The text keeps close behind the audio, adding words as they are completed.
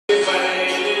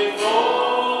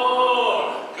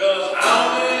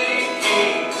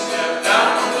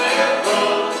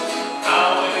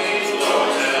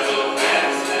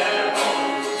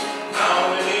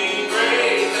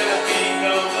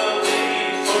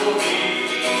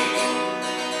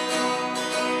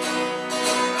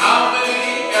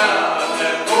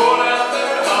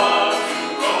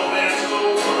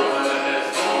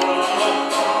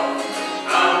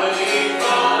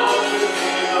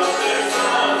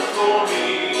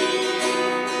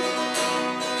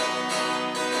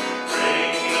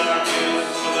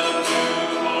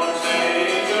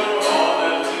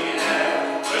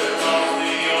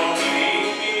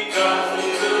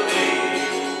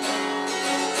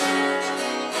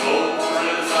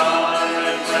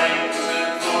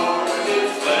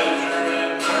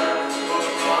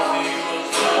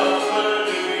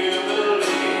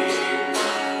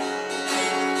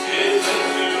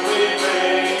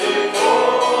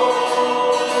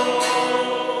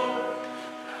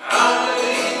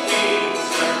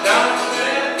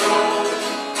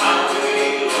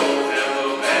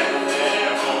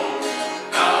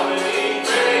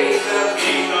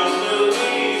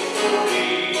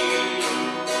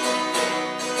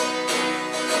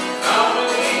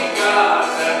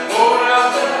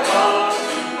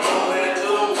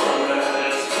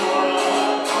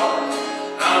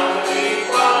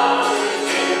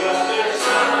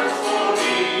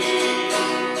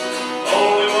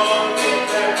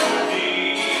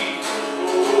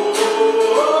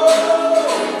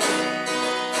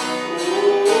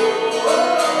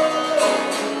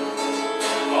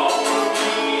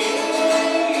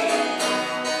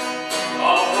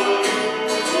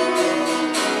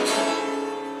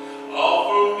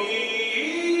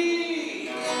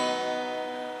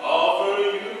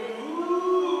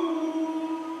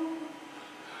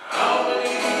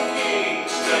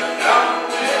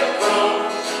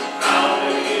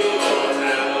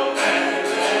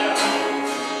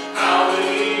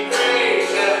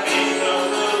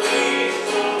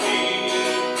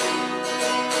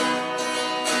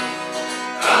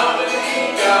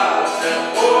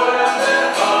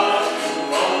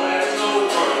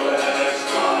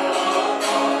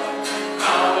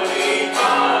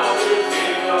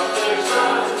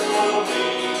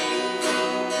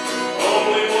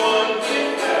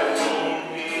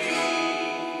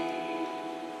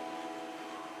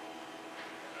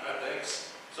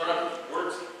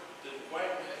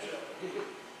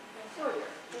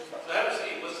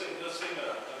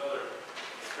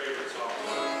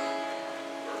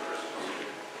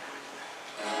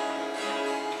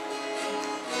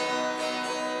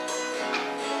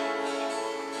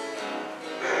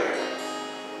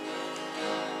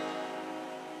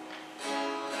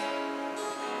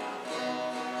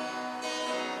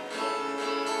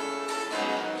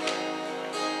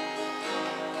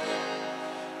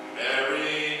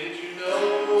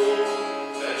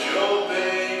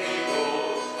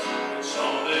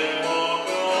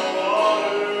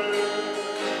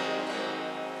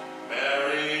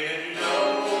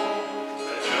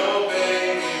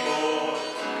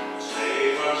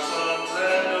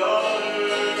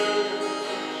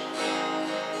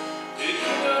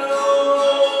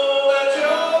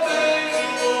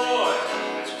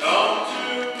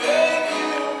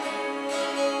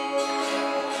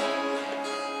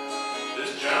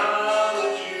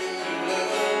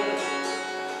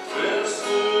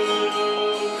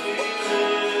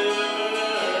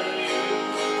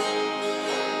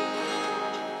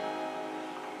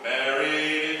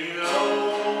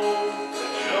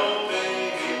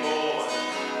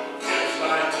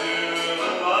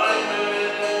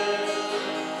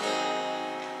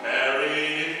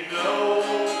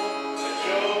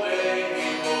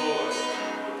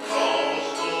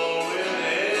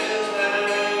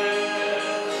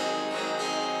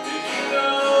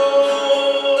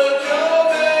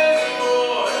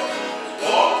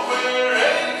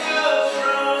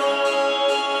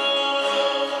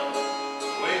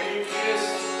When you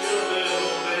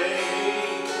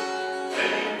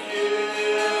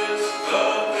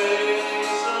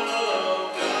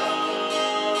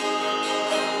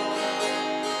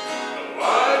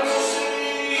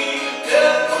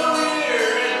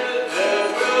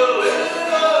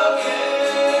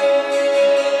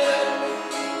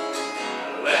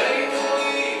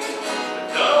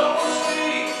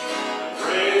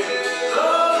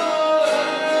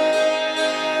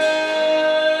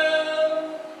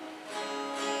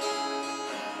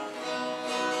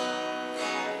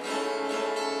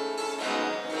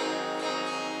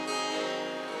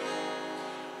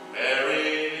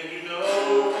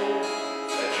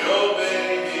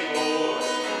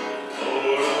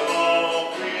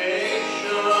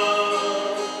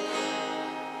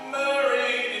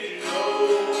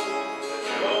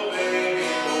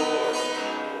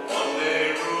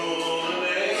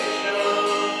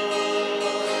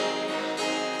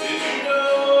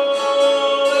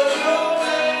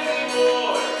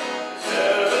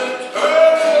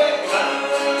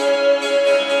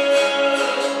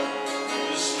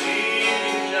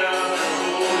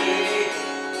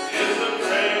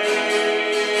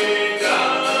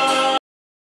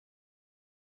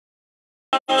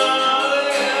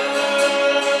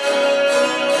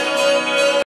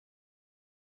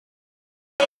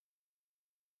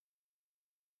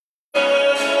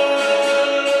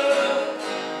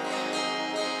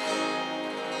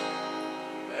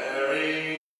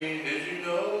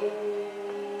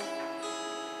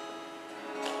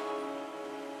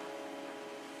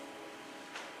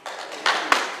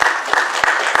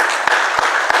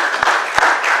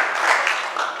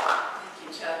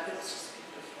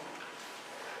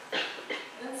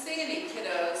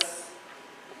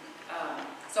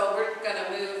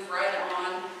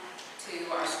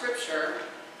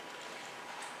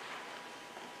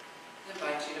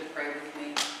pray with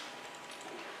me.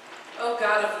 O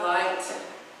God of light,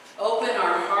 open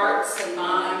our hearts and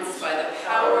minds by the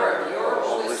power of your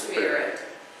Holy Spirit,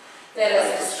 that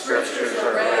as the Scriptures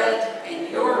are read and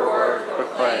your word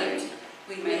proclaimed,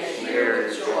 we may hear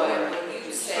with joy what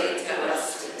you say to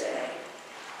us today.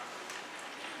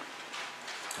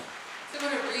 So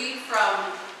I'm going to read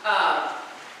from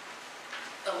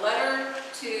a letter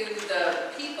to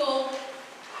the people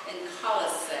in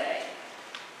Colossae.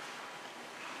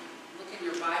 Look in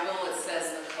your Bible, it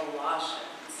says the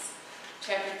Colossians,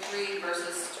 chapter 3,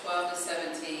 verses 12 to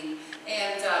 17.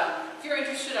 And if you're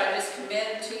interested, I just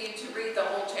commend to you to read the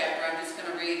whole chapter. I'm just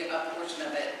going to read a portion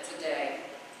of it today.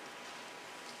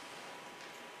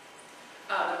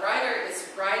 The writer is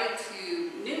writing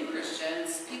to new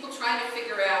Christians, people trying to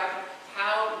figure out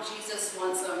how Jesus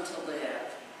wants them to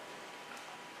live.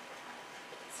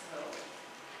 So,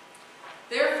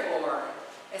 therefore,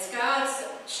 as God's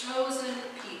chosen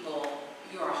people,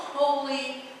 you are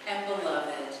holy and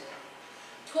beloved.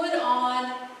 Put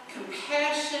on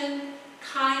compassion,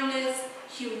 kindness,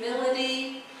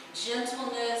 humility,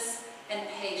 gentleness, and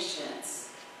patience.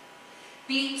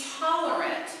 Be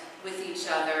tolerant with each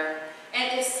other,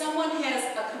 and if someone has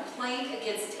a complaint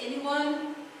against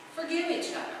anyone, forgive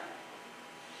each other.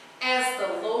 As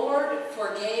the Lord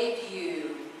forgave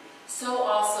you, so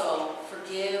also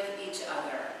forgive each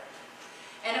other.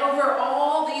 And over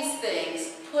all these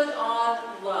things, put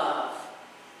on love,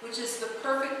 which is the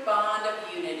perfect bond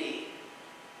of unity.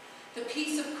 The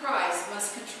peace of Christ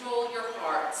must control your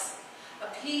hearts, a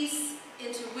peace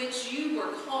into which you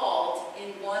were called in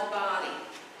one body.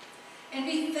 And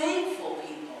be thankful,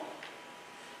 people.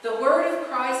 The word of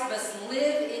Christ must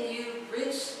live in you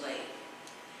richly.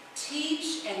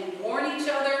 Teach and warn each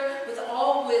other with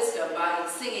all wisdom by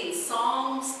singing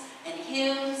songs and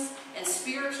hymns and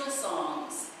spiritual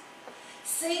songs.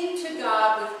 Sing to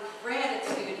God with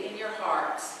gratitude in your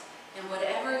hearts, and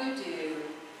whatever you do,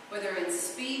 whether in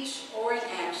speech or in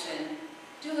action,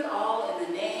 do it all in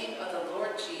the name of the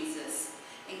Lord Jesus,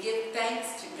 and give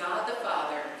thanks to God the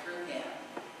Father through him.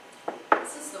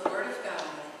 This is the word of God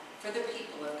for the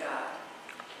people of God.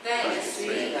 Thanks be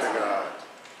to God.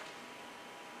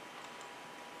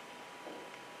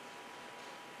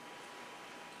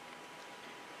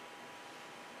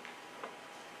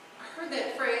 I heard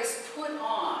that phrase, put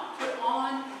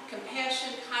on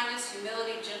compassion, kindness,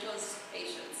 humility, gentleness,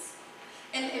 patience.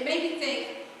 And it made me think,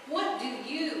 what do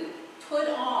you put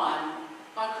on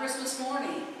Christmas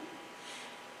morning?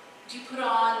 Do you put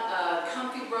on a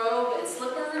comfy robe and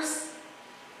slippers?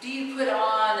 Do you put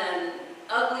on an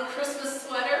ugly Christmas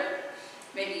sweater?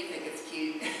 Maybe you think it's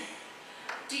cute.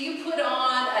 Do you put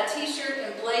on a t-shirt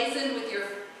emblazoned with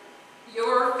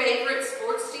your favorite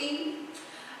sports team?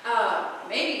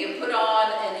 Maybe you put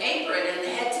on an apron and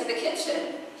head to the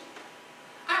kitchen.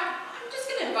 I'm just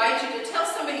going to invite you to tell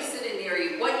somebody sitting near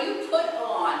you what you put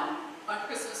on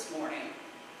Christmas morning.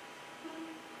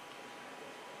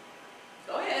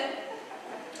 Go ahead.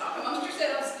 Talk amongst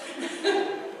yourselves.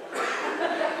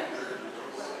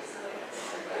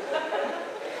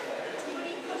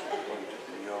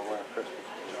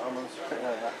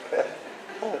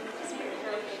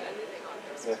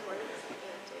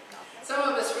 Some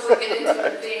of us really get into the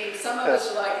theme. Some of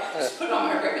us are like, just put on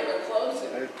my regular clothes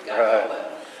and got going.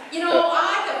 You know,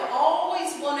 I have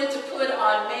always wanted to put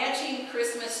on matching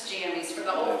Christmas jammies for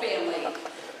the whole family,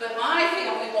 but my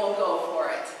family won't go for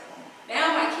it.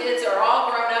 Now my kids are all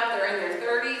grown up, they're in their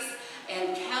 30s,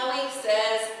 and Kelly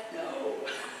says no.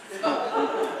 So,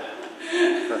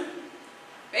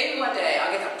 maybe one day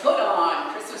I'll get to put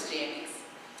on Christmas jammies.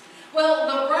 Well,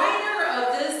 the writer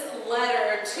of this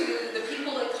letter to the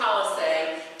people at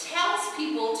Colossae tells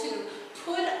people to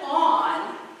put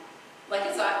on, like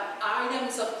it's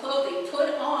items of clothing,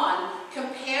 put on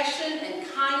compassion and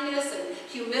kindness and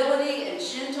humility and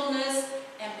gentleness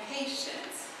and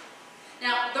patience.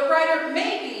 Now, the writer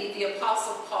may be the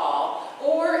Apostle Paul,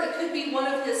 or it could be one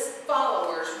of his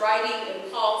followers writing in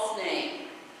Paul's name.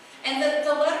 And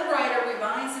the letter writer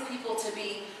reminds the people to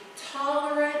be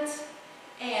tolerant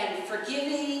and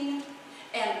forgiving,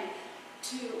 and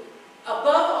to, above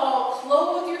all,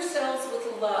 clothe yourselves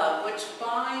with love, which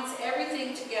binds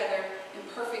everything together in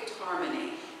perfect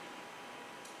harmony.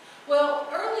 Well,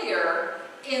 earlier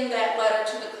in that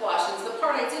letter to the Colossians, the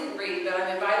part I didn't read, but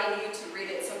I'm inviting you to read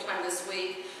it sometime this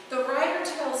week, the writer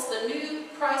tells the new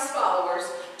Christ followers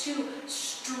to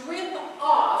strip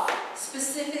off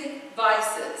specific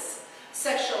vices: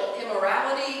 sexual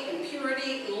immorality,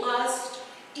 impurity, lust,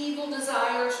 evil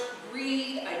desires,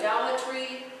 greed,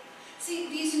 idolatry. See,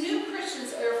 these new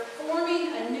Christians are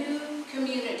forming a new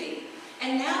community,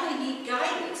 and now they need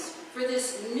guidance for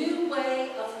this new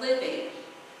way of living.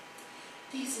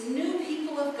 These new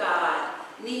people of God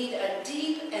need a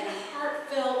deep and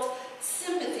heartfelt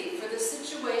sympathy for the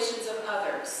situations of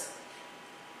others,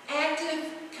 active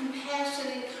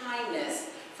compassion and kindness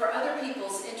for other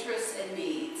people's interests and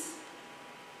needs.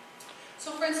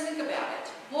 So friends, think about it.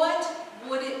 What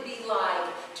would it be like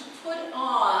to put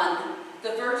on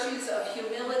the virtues of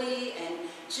humility and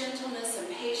gentleness and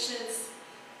patience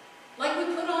like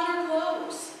we put on our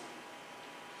clothes?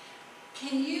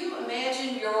 Can you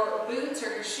imagine your boots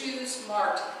or your shoes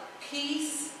marked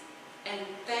peace and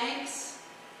thanks,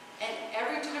 and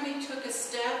every time you took a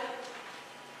step,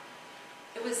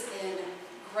 it was in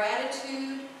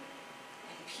gratitude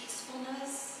and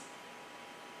peacefulness?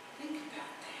 Think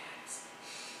about that.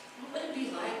 What would it be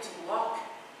like to walk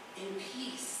in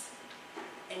peace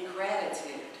and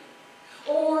gratitude?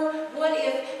 Or what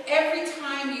if every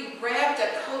time you wrapped a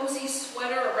cozy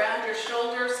sweater around your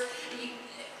shoulders,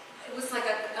 it was like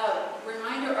a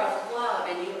reminder of love,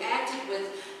 and you acted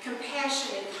with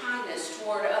compassion and kindness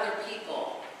toward other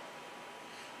people?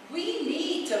 We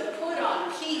need to put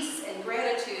on peace and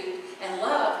gratitude and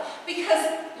love, because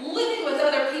living with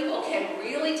other people can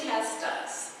really test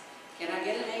us. Can I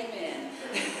get an amen?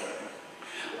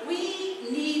 We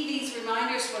need these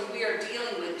reminders when we are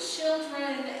dealing with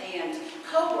children and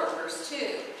co-workers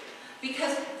too,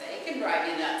 because they can drive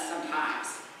you nuts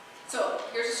sometimes. So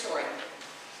here's a story.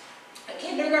 A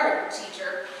kindergarten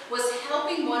teacher was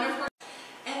helping one of her,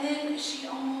 and then she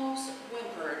almost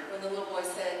whimpered when the little boy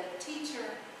said,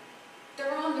 "Teacher,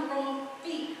 they're on the wrong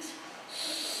feet."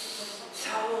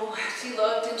 So she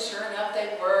looked, and sure enough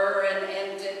they were,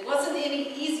 and it wasn't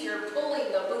any easier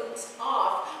pulling the boots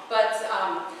off, but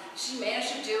she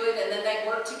managed to do it, and then they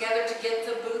worked together to get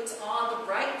the boots on the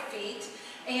right feet.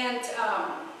 And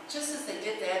just as they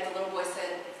did that, the little boy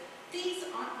said, "These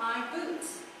aren't my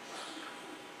boots."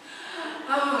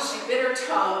 Oh, she bit her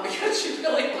tongue because she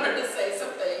really wanted to say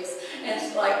some things. And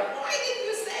she's like, "Why didn't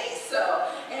you say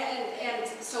so?" And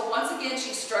so once again,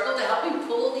 she struggled to help him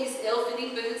pull these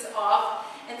ill-fitting boots off.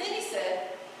 And then he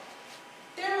said,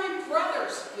 "They're my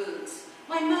brother's boots.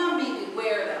 My mom made me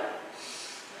wear them."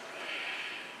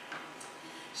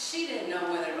 She didn't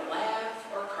know whether to laugh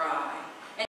or cry.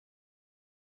 And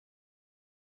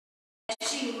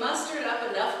she mustered up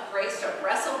enough grace to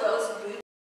wrestle those boots.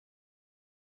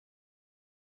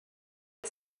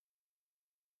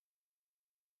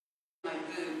 My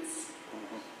boots.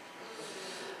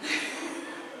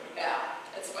 Yeah,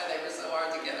 that's why they were so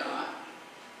hard to get on.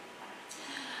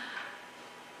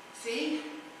 See,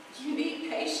 you need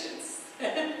patience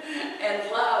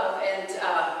and love and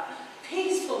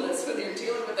peacefulness when you're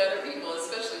dealing with other people,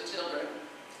 especially children.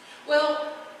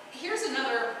 Well, here's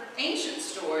another ancient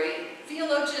story.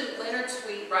 Theologian Leonard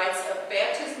Sweet writes of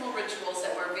baptismal rituals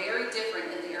that were very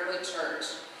different in the early church.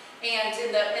 And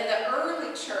in the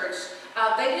early church,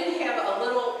 they didn't have a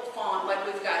little font like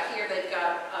we've got here. They've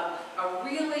got a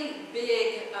really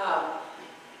big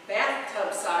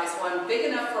bathtub size one,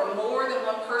 big enough for more than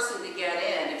one person to get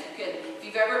in. If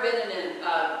you've ever been in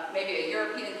maybe a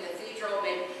European cathedral,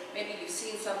 maybe you've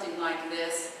seen something like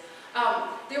this.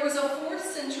 There was a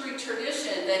 4th century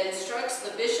tradition that instructs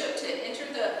the bishop to enter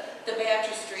the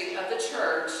baptistry of the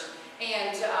church,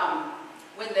 and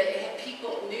when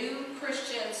new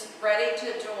Christians ready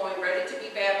to join, ready to be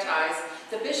baptized,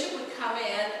 the bishop would come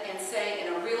in and say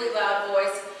in a really loud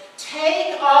voice,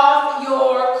 "Take off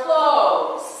your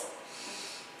clothes."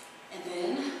 And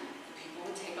then the people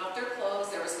would take off their clothes.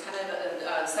 There was kind of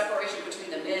a separation between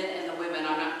the men and the women.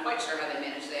 I'm not quite sure how they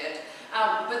managed that.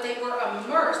 But they were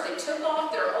immersed. They took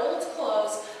off their old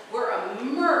clothes, were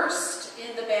immersed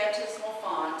in the baptismal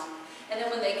font, and then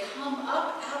when they come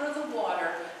up out of the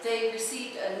water, they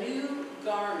received a new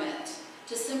garment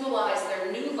to symbolize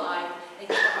their new life in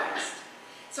Christ.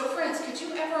 So friends, could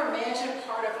you ever imagine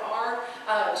part of our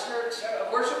church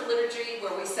worship liturgy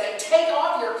where we say, "Take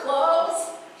off your clothes"?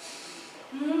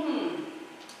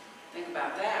 Think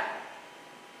about that.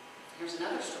 Here's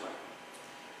another story.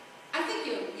 I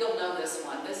think you'll know this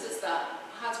one. This is the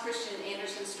Hans Christian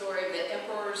Andersen story of the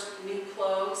Emperor's New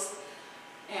Clothes.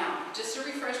 Now, just to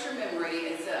refresh your memory,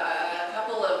 it's a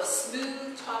couple of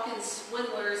smooth-talking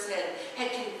swindlers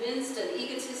had convinced an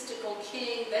egotistical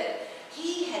king that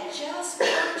he had just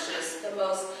purchased the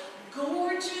most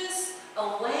gorgeous,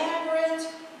 elaborate,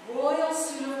 royal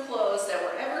suit of clothes that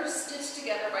were ever stitched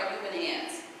together by human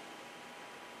hands.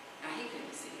 Now, he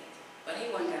couldn't see it, but he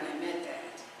wasn't going to admit that.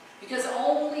 Because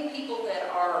only people that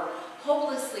are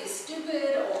hopelessly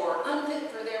stupid or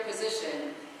unfit for their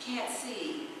position can't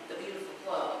see the beautiful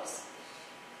clothes.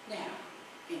 Now,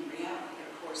 in reality,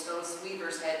 of course, those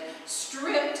weavers had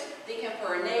stripped the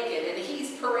emperor naked, and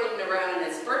he's parading around in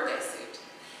his birthday suit.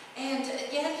 And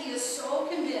yet he is so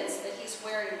convinced that he's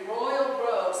wearing royal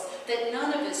robes that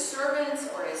none of his servants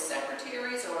or his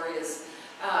secretaries or his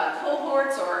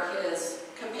cohorts or his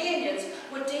companions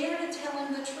would dare to tell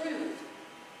him the truth.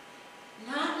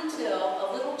 Not until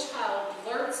a little child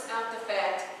blurts out the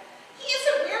fact, he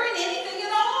isn't wearing anything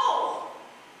at all.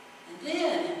 And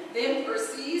then the emperor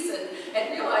sees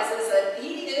and realizes that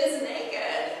he is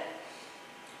naked.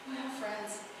 Well,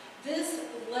 friends, this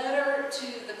letter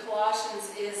to the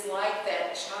Colossians is like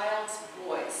that child's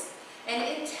voice. And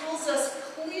it tells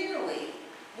us clearly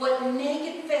what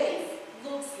naked faith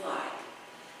looks like.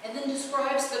 And then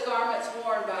describes the garments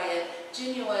worn by a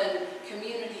genuine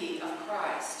community of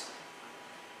Christ.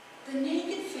 The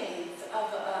naked faith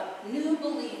of a new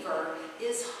believer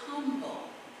is humble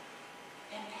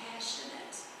and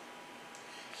passionate.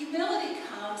 Humility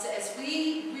comes as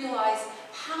we realize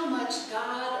how much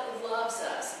God loves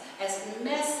us, as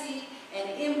messy and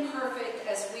imperfect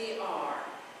as we are.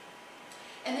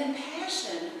 And then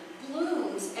passion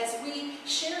blooms as we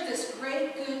share this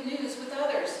great good news with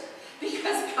others,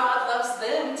 because God loves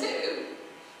them too,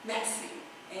 messy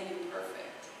and imperfect.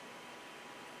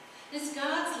 It's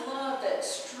God's love that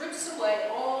strips away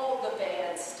all the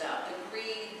bad stuff, the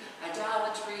greed,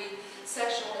 idolatry,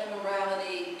 sexual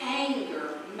immorality,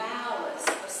 anger, malice,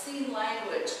 obscene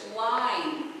language,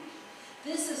 lying.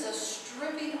 This is a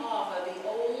stripping off of the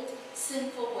old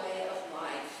sinful way of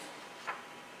life.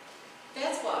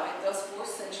 That's why those 4th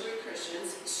century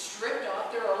Christians stripped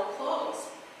off their old clothes.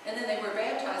 And then they were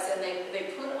baptized and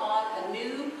they put on a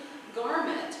new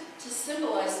garment to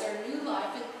symbolize their new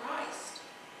life in Christ.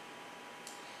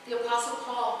 The Apostle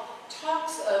Paul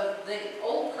talks of the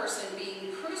old person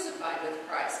being crucified with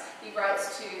Christ. He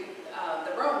writes to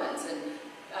the Romans in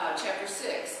chapter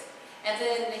 6. And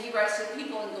then he writes to the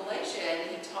people in Galatia and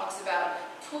he talks about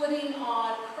putting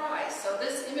on Christ. So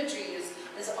this imagery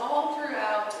is all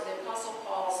throughout the Apostle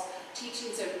Paul's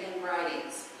teachings and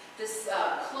writings. This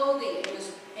clothing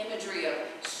imagery of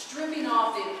stripping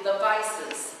off the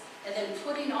vices and then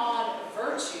putting on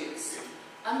virtues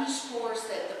underscores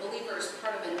that the believer is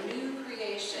part of a new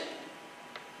creation,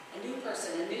 a new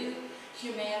person, a new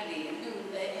humanity in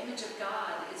whom the image of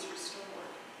God is restored.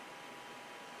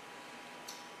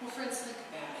 Well, friends, think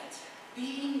about it.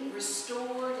 Being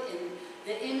restored in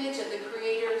the image of the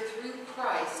Creator through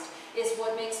Christ is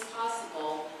what makes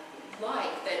possible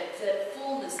life, that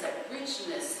fullness, that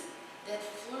richness, that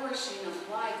flourishing of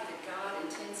life that God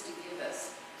intends to give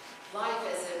us. Life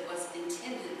as it was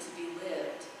intended to be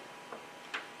lived.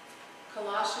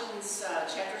 Colossians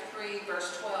chapter 3,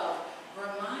 verse 12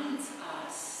 reminds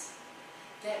us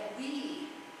that we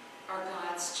are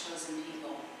God's chosen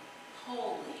people,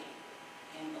 holy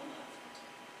and beloved.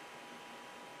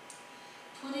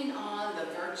 Putting on the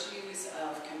virtues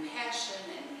of compassion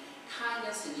and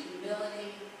kindness and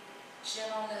humility,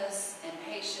 gentleness and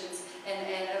patience,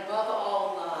 and above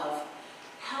all love,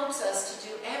 helps us to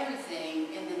do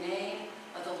everything in the name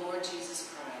of the Lord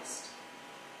Jesus Christ.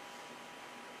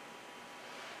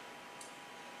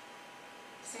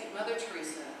 St. Mother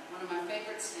Teresa, one of my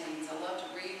favorite saints. I love to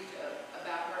read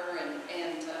about her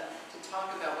and to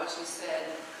talk about what she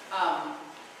said.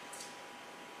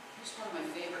 Here's one of my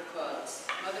favorite quotes.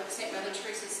 St. Mother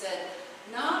Teresa said,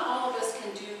 "Not all of us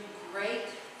can do great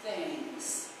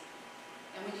things."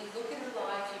 And when you look at her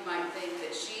life, you might think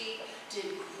that she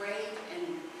did great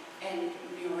and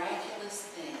miraculous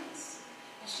things.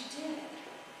 And she did.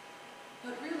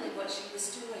 But really what she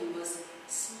was doing was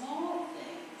small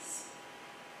things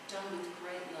done with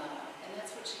great love. And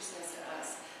that's what she says to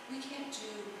us. We can't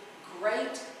do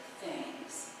great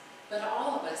things, but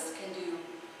all of us can do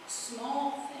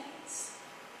small things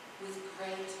with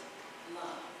great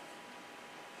love.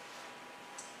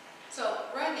 So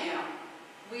right now,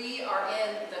 we are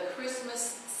in the Christmas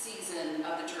season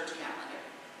of the church calendar.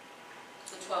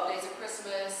 The 12 days of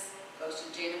Christmas goes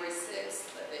to January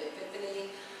 6th, the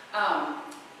Epiphany.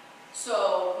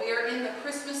 So we are in the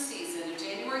Christmas season.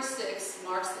 January 6th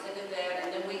marks the end of that,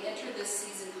 and then we enter this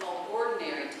season called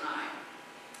Ordinary Time.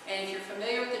 And if you're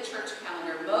familiar with the church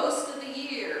calendar, most of the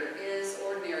year is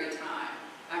Ordinary Time.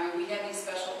 I mean, we have these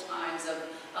special times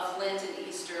of Lent and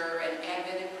Easter and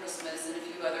Advent and Christmas and a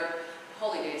few other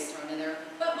holy days thrown in there.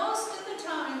 But most of the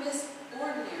time is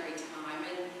Ordinary Time.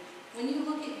 And when you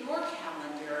look at your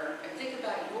calendar and think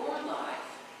about your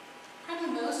life, probably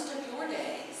most of your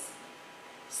days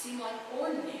seem like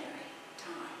ordinary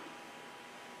time.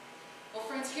 Well,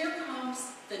 friends, here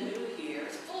comes the new year.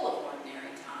 It's full of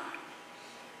ordinary time.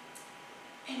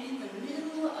 And in the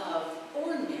middle of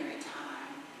ordinary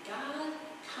time, God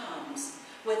comes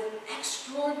with extra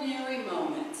extraordinary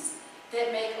moments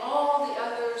that make all the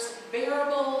others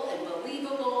bearable and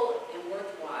believable and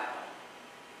worthwhile.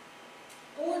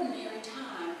 Ordinary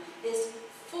time is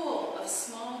full of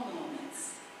small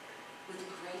moments with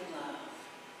great love.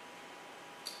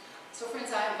 So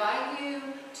friends, I invite you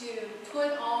to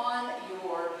put on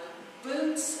your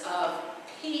boots of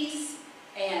peace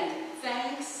and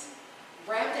thanks,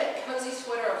 wrap that cozy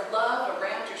sweater of love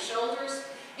around your shoulders,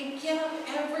 and get up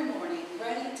every morning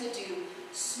ready to do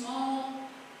small,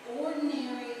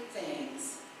 ordinary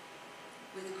things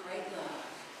with great love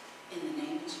in the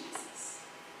name of Jesus.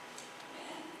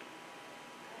 Amen.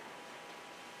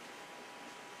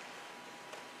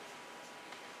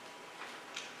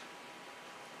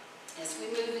 As we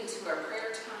move into our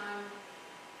prayer time,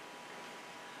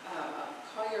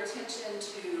 call your attention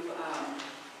to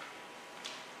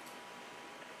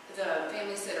the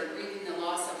families that are grieving the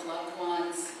loss of loved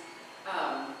ones.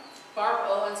 Barb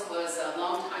Owens was a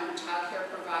longtime child care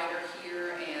provider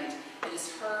here, and it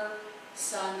is her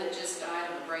son that just died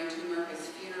of a brain tumor. His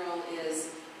funeral is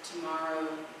tomorrow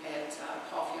at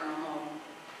Paul Funeral Home.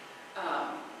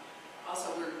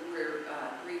 Also, we're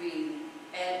grieving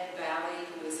Ed Valley,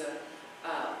 who is a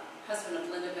husband of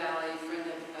Linda Valley, friend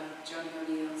of Joni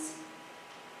O'Neill's.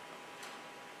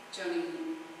 Joni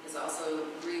is also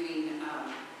grieving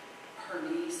her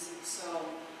niece. So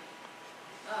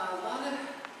a lot of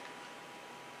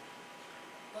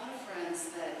friends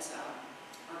that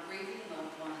are grieving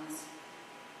loved ones.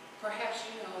 Perhaps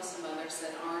you know some others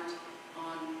that aren't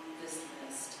on this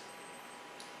list.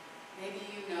 Maybe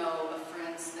you know of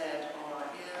friends that are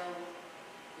ill,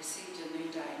 received a new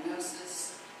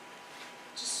diagnosis,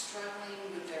 just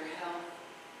struggling with their health,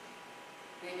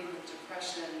 maybe with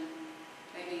depression,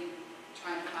 maybe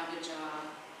trying to find a job.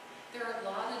 There are a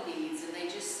lot of needs, and they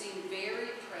just seem very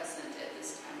present at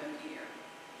this time of year.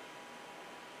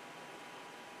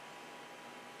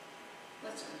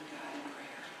 Let's go to God in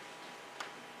prayer.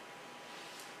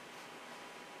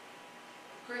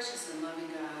 Gracious and loving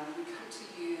God, we come to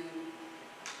you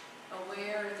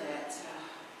aware that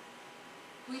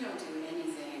we don't do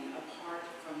anything apart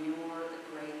from your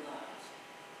great love.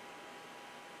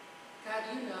 God,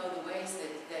 you know the ways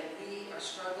that we are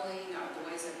struggling, the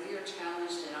ways that we are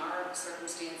challenged in our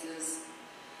circumstances,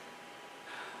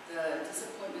 the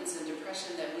disappointments and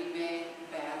depression that we may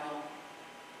battle.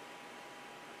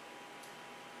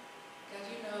 God,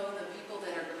 you know the people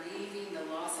that are grieving the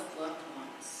loss of loved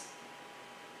ones,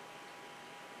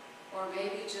 or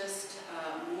maybe just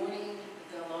mourning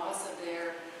the loss of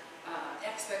their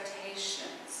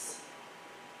expectations.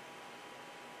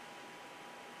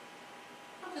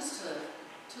 Help us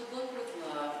to look with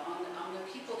love on the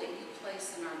people that you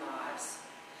place in our lives,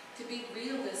 to be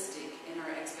realistic in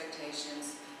our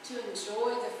expectations, to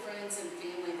enjoy the friends and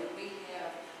family that we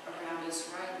have around us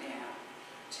right now,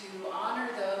 to honor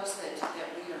those that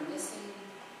we are missing,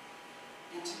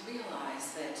 and to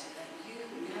realize that you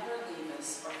never leave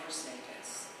us or forsake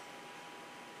us.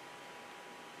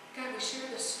 God, we share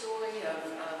the story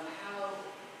of how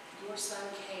your Son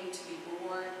came to be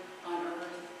born on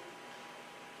earth.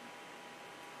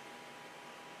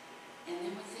 And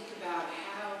then we think about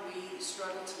how we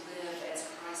struggle to live as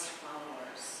Christ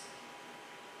followers.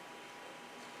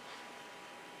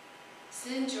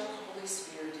 Send your Holy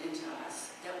Spirit into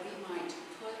us that we might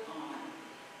put on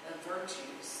the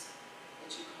virtues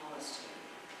that you call us to,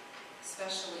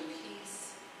 especially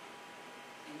peace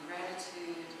and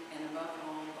gratitude and above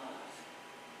all love.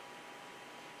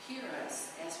 Hear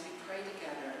us as we pray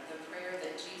together the prayer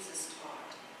that Jesus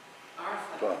taught. Our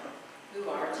Father, who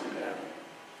art in heaven,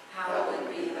 hallowed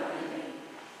be thy name.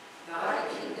 Thy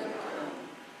kingdom come,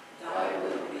 thy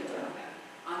will be done,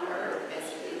 on earth as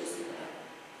it is in heaven.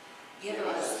 Give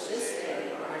us this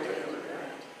day our daily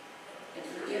bread, and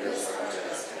forgive us our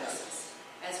trespasses,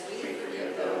 as we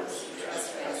forgive those who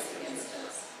trespass against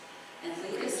us. And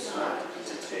lead us not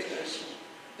into temptation,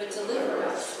 but deliver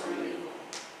us from evil.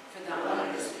 For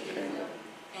thine is the kingdom,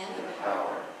 and the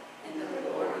power, and the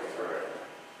glory forever.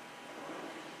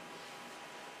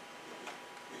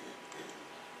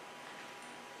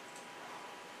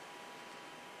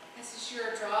 As this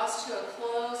year draws to a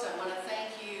close, I want to thank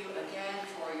you again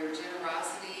for your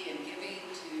generosity in giving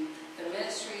to the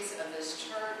ministries of this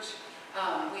church.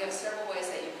 We have several ways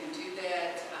that you can do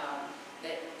that.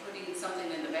 That putting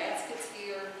something in the baskets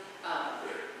here,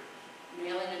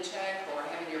 mailing a check, or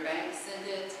having your bank send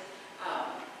it.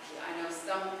 I know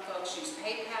some folks use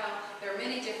PayPal. There are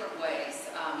many different ways.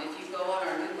 If you go on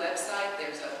our new website,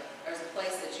 there's a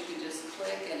place that you can just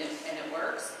click and it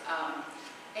works.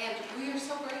 And we are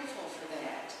so grateful for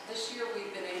that. This year we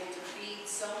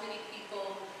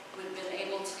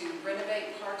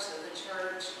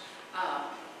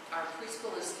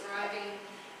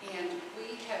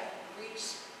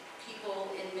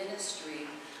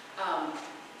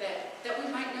that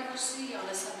we might never see on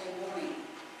a Sunday morning.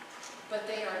 But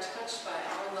they are touched by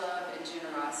our love and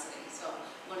generosity. So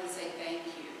I want to say thank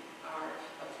you. Our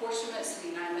apportionments to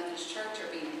the United Methodist Church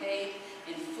are being paid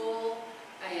in full,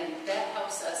 and that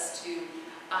helps us to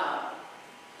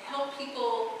help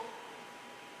people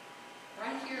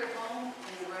right here at home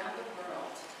and around the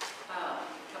world.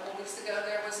 A couple weeks ago,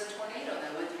 there was a tornado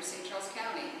that went through St. Charles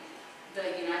County.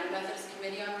 The United Methodist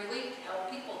Committee on Relief helped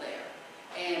people there.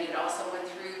 And it also went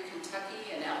through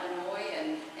Kentucky and Illinois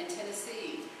and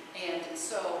Tennessee. And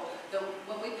so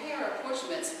when we pay our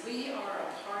apportionments, we are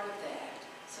a part of that.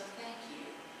 So thank you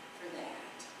for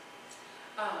that.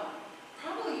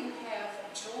 Probably you have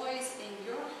joys in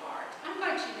your heart. I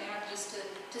invite you now just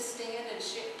to stand and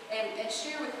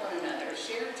share with one another.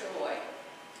 Share joy.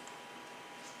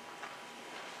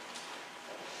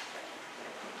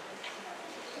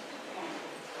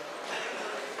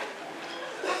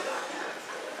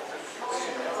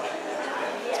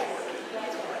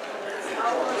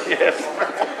 Yes,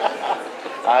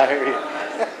 I hear you.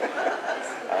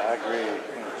 I agree.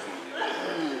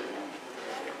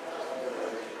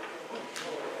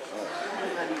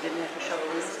 Everybody didn't have to show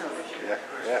this television. Yeah,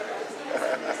 yeah.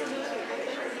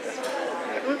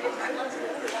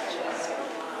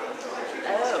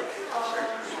 Oh,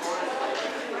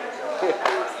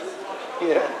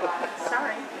 Yeah.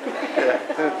 sorry. Yeah.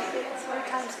 It's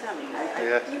time's coming.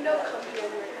 Yeah. You know, come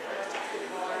here.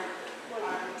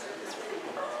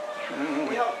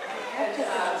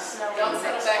 Don't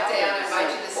sit back down. I invite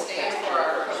you to stand for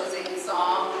our closing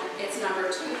song. It's number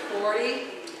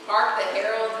 240, Hark the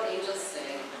Herald Angels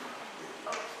Sing.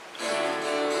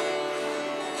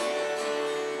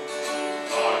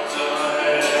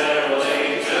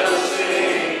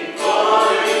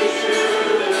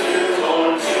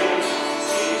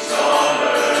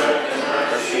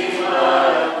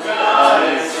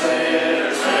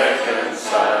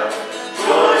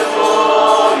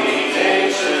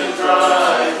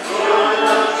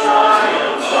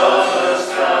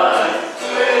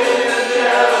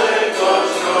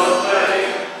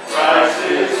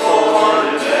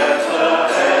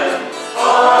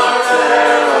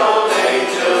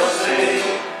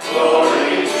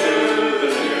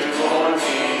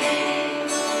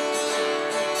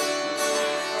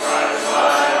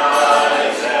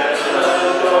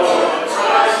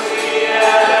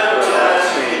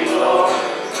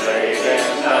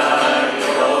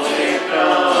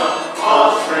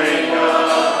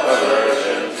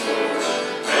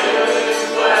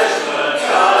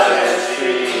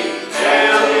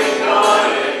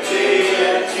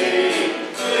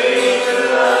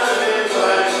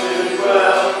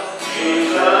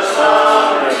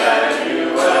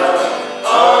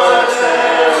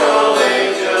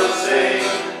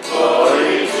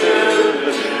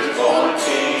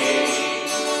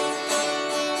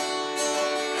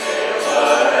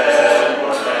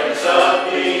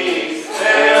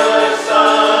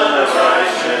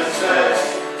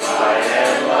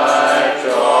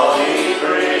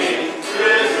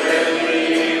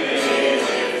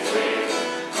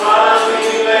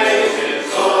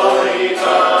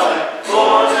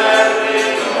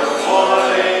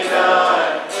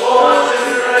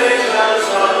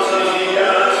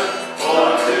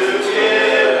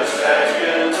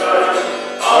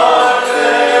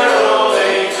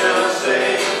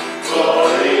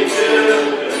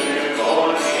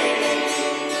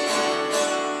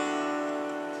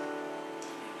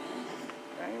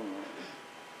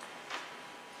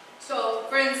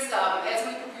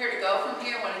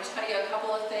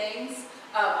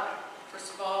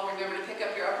 First of all, remember to pick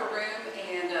up your upper room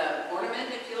and ornament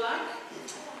if you like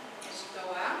as you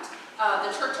go out.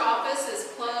 The church office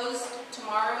is closed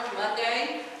tomorrow,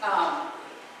 Monday,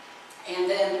 and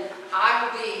then I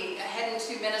will be heading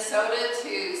to Minnesota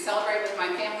to celebrate with my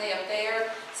family up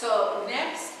there. So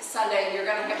next Sunday, you're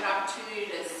going to have an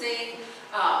opportunity to sing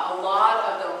a lot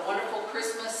of the wonderful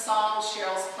Christmas songs.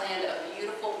 Cheryl's planned a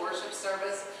beautiful worship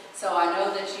service, so I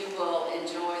know that you will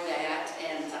enjoy that,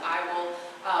 and I will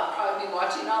probably be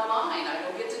watching online. I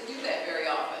don't get to do that very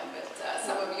often, but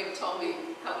some of you have told me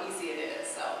how easy it is.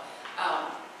 So,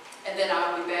 and then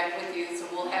I'll be back with you, so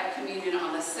we'll have communion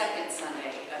on the second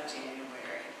Sunday of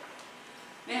January.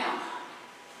 Now,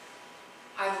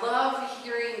 I love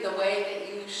hearing the way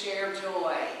that you share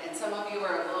joy, and some of you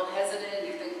are a little hesitant, and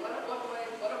you think, what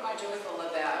am I joyful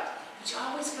about? But you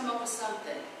always come up with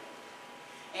something.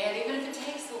 And even if it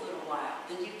takes a little while,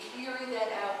 then you carry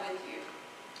that out with you.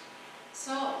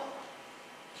 So,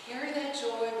 carry that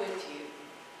joy with you.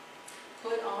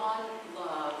 Put on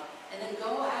love, and then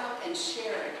go out and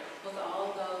share it with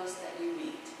all those that you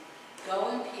meet. Go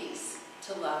in peace,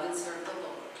 to love and serve the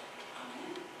Lord.